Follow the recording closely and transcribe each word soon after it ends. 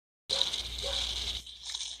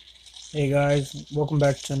Hey guys, welcome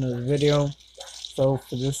back to another video. So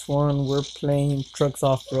for this one, we're playing Trucks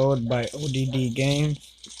Off-Road by ODD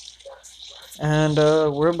Games. And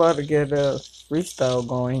we're about to get a freestyle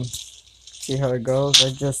going. See how it goes. I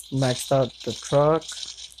just maxed out the truck.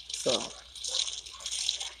 So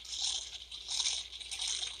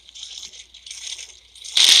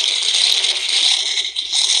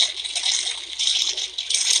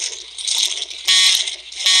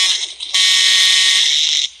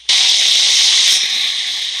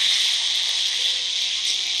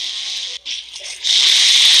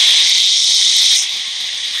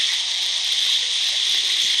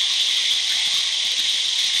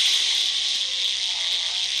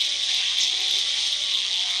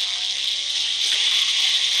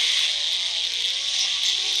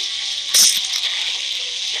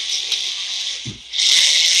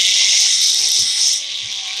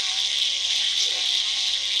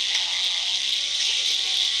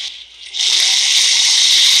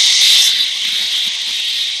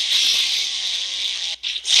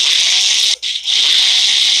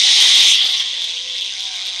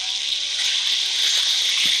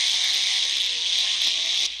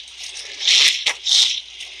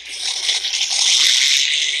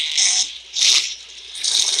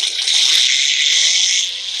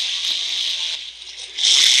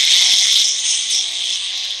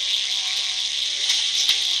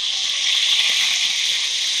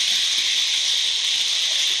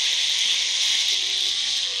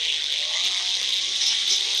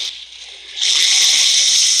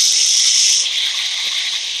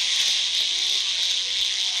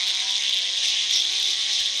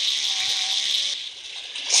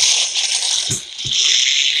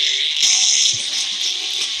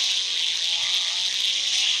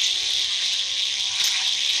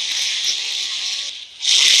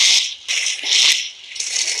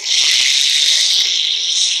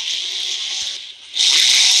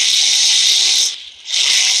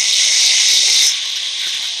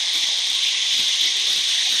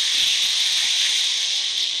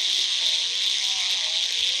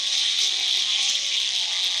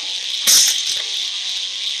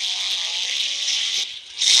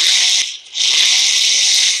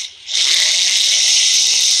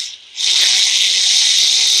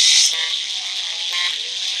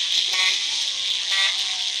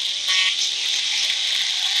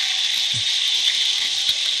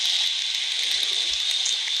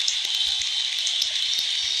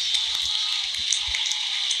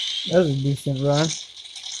that was a decent run.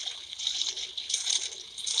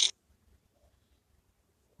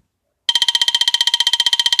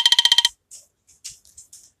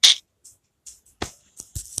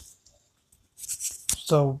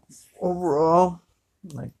 So overall,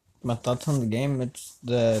 like my thoughts on the game, it's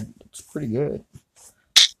pretty good.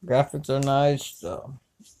 Graphics are nice.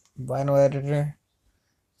 Vinyl editor,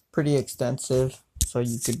 pretty extensive, so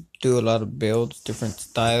you could do a lot of builds, different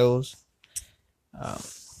styles.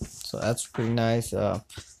 So that's pretty nice. The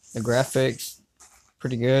graphics,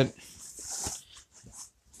 pretty good,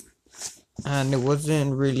 and it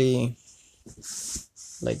wasn't really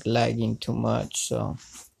like lagging too much, so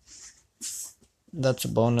that's a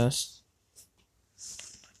bonus.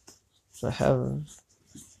 So I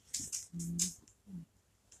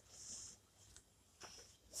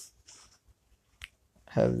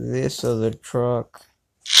have this other truck.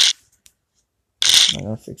 I'm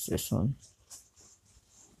gonna fix this one.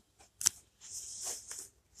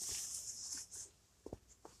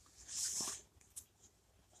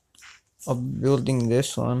 I'll be building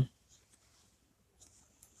this one.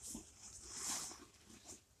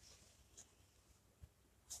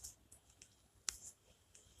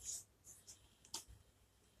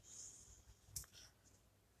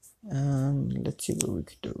 And let's see what we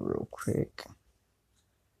could do real quick.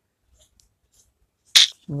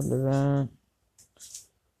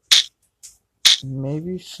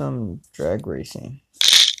 Maybe some drag racing.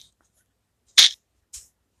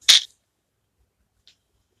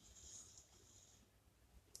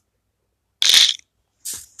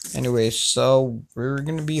 Anyway, so we're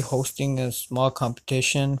gonna be hosting a small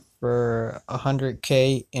competition for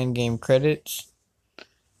 100K in-game credits,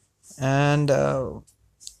 and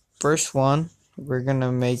first one we're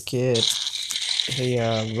gonna make it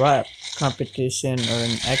a rap competition or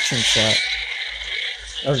an action shot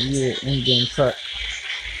of your in-game truck.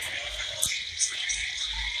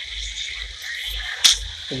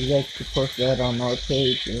 So you guys can post that on our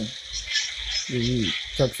page or the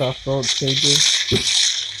Trucks Off-Road pages.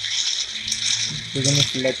 We're gonna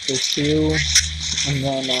select a few and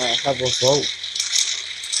then have a vote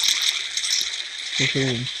to who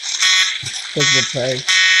takes the prize.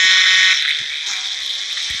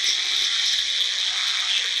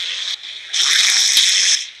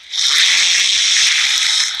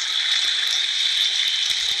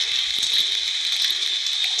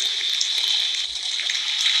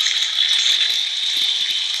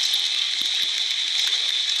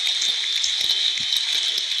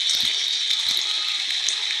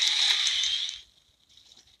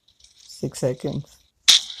 6 seconds.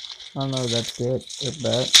 I don't know if that's good or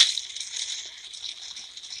bad.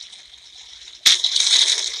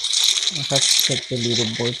 I'll have to check the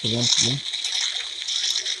leaderboards eventually.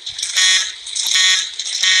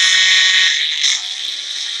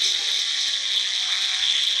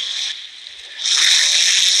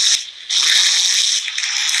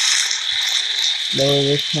 Lower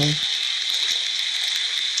this time.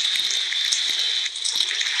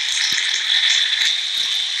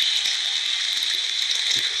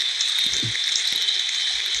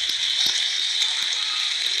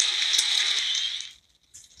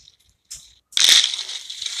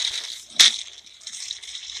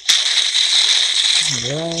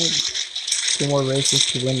 Alright. 2 more races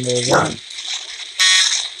to win the event.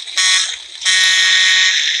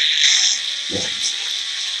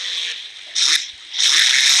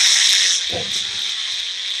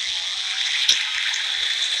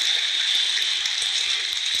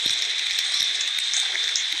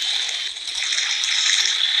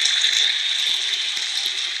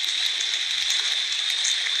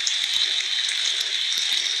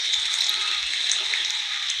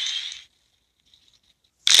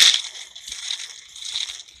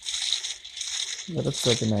 That looks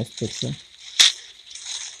like a nice picture.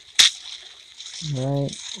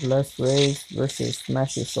 Alright, last race versus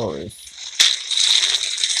Smashosaurus.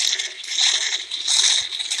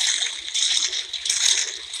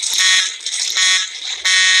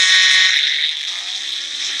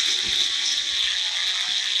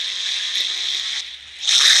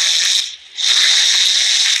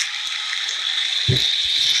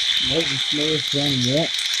 That was the slowest run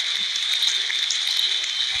yet.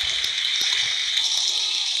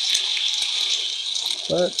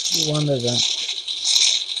 But we won the event.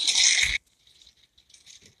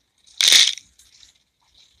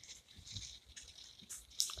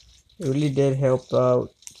 It really did help out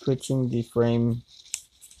switching the frame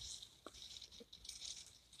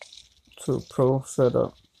to pro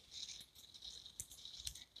setup.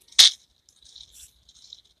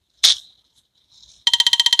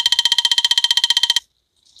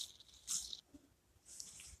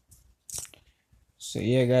 So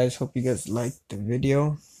yeah guys, hope you guys liked the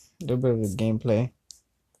video. A little bit of the gameplay.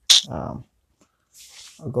 I'll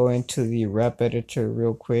go into the wrap editor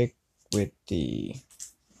real quick with the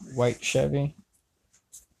white Chevy.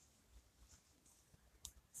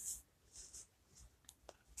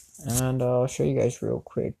 And I'll show you guys real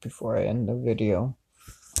quick before I end the video.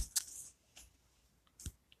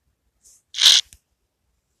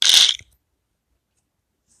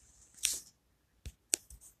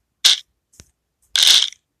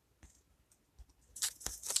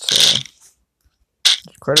 So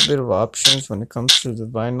there's quite a bit of options when it comes to the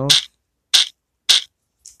vinyl.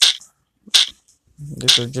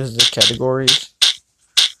 These are just the categories,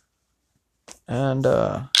 and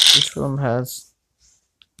each of them has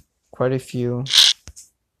quite a few.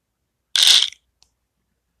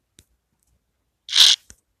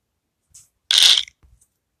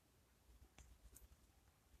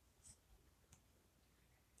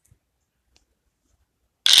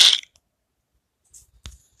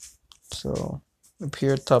 So up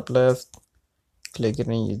here top left, click it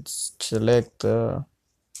and you select the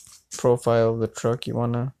profile of the truck you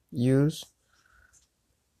want to use.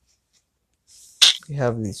 You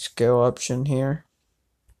have the scale option here,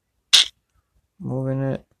 moving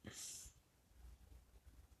it,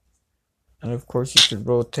 and of course you could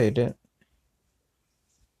rotate it.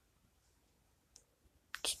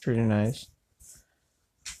 It's pretty nice.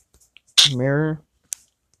 Mirror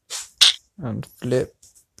and flip.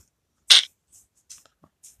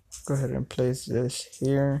 Go ahead and place this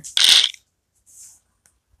here.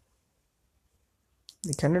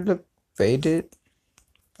 They kind of look faded.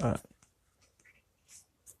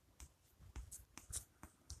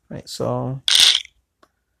 Right, so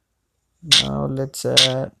now let's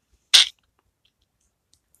add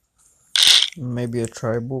maybe a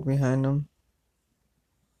tribal behind them.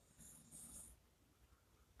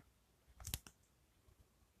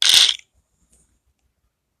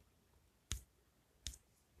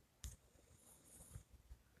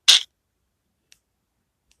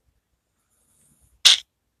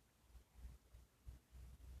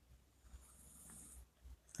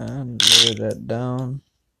 And lower that down.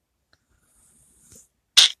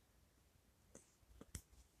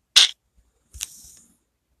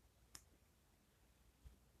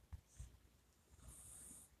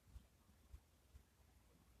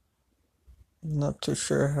 Not too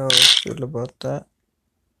sure how I feel about that.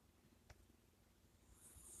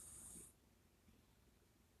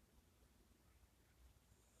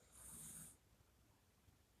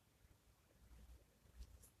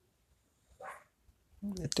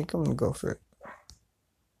 I think I'm gonna go for it.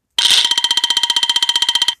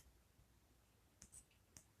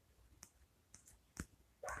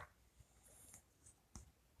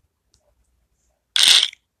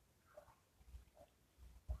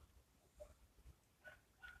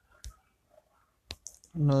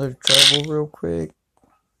 Another tribal real quick.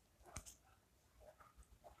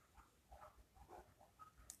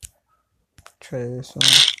 Try this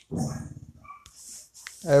one.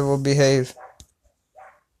 I will behave.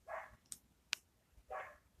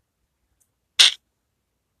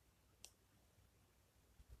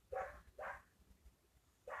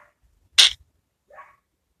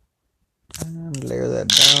 And layer that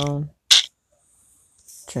down.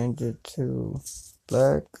 Change it to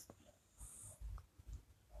black.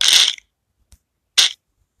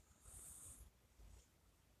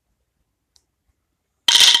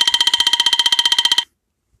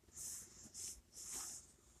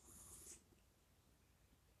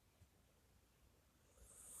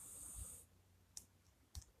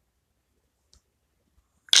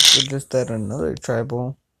 We just add another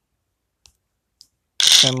tribal.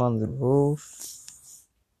 Time on the roof.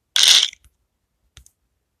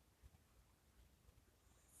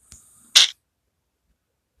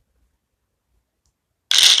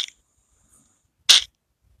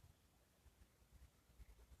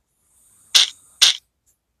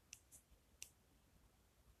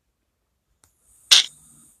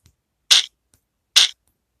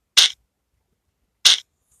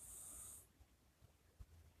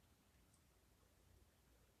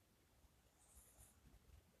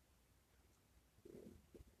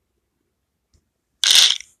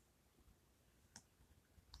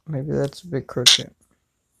 Maybe that's a bit crooked.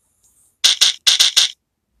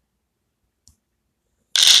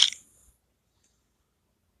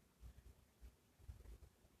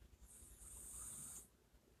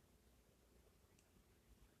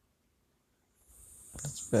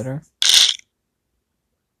 That's better.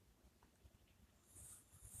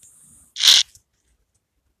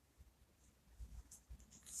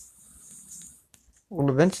 We'll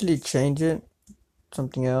eventually change it.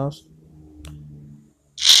 Something else.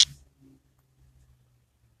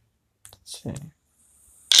 Let's see.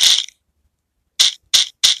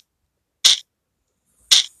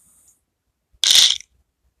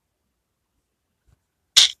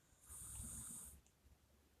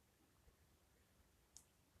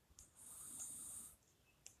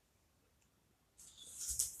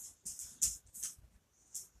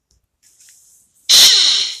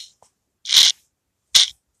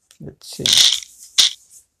 Let's see.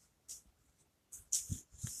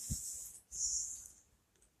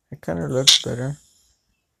 It kind of looks better.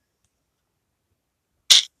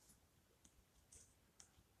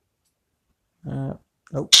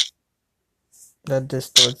 Nope. That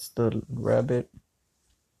distorts the rabbit.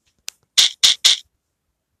 I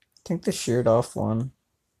think the sheared off one.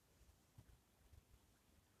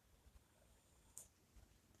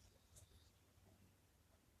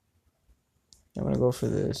 I'm gonna go for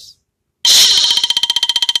this.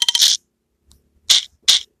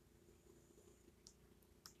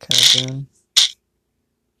 Cabin.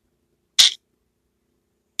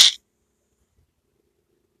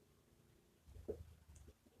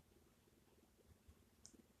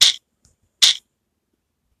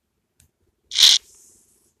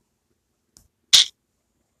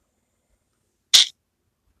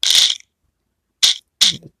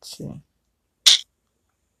 Let's see.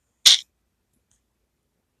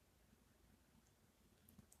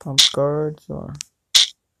 Pump guards or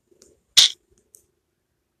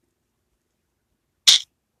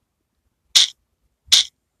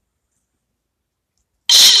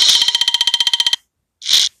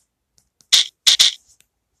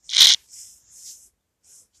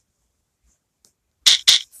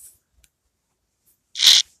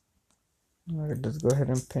Alright, let's go ahead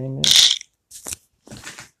and paint it.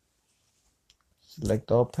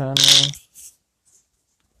 Select all panels.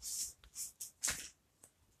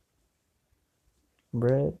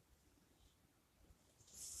 Red.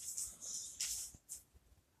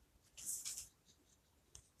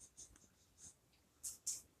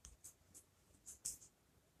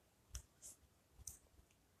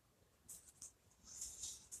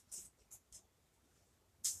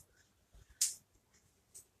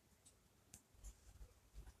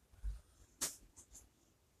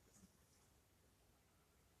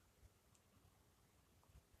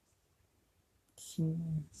 See.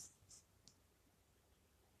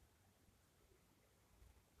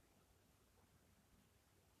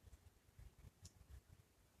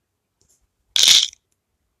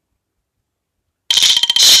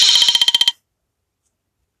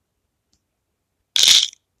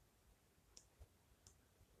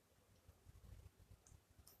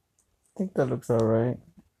 think that looks alright.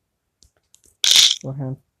 Go ahead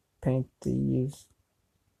and paint these.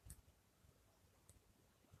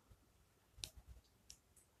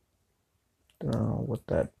 Don't know what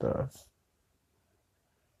that does.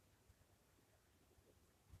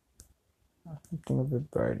 Something a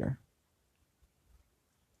bit brighter.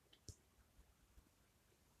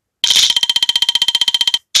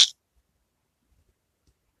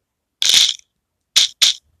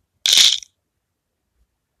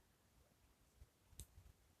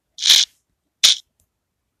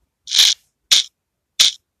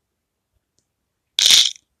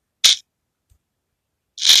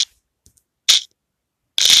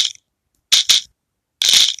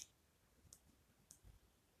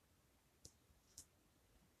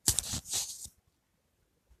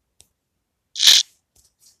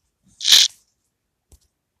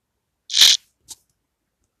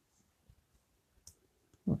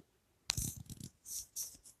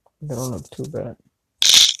 They don't look too bad.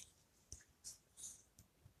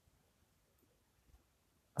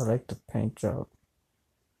 I like the paint job.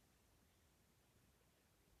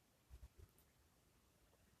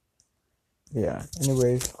 Yeah,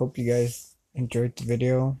 anyways, hope you guys enjoyed the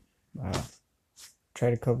video.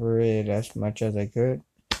 Try to cover it as much as I could.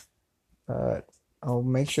 But I'll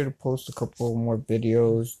make sure to post a couple more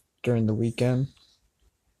videos during the weekend.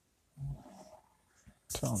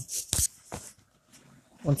 So,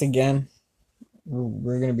 once again,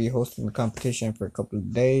 we're going to be hosting the competition for a couple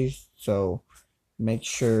of days. So, make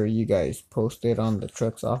sure you guys post it on the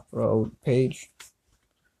Trucks Offroad page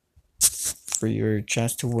for your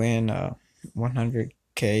chance to win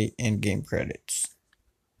 100K in-game credits.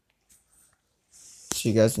 See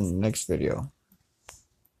you guys in the next video.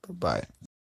 Bye-bye.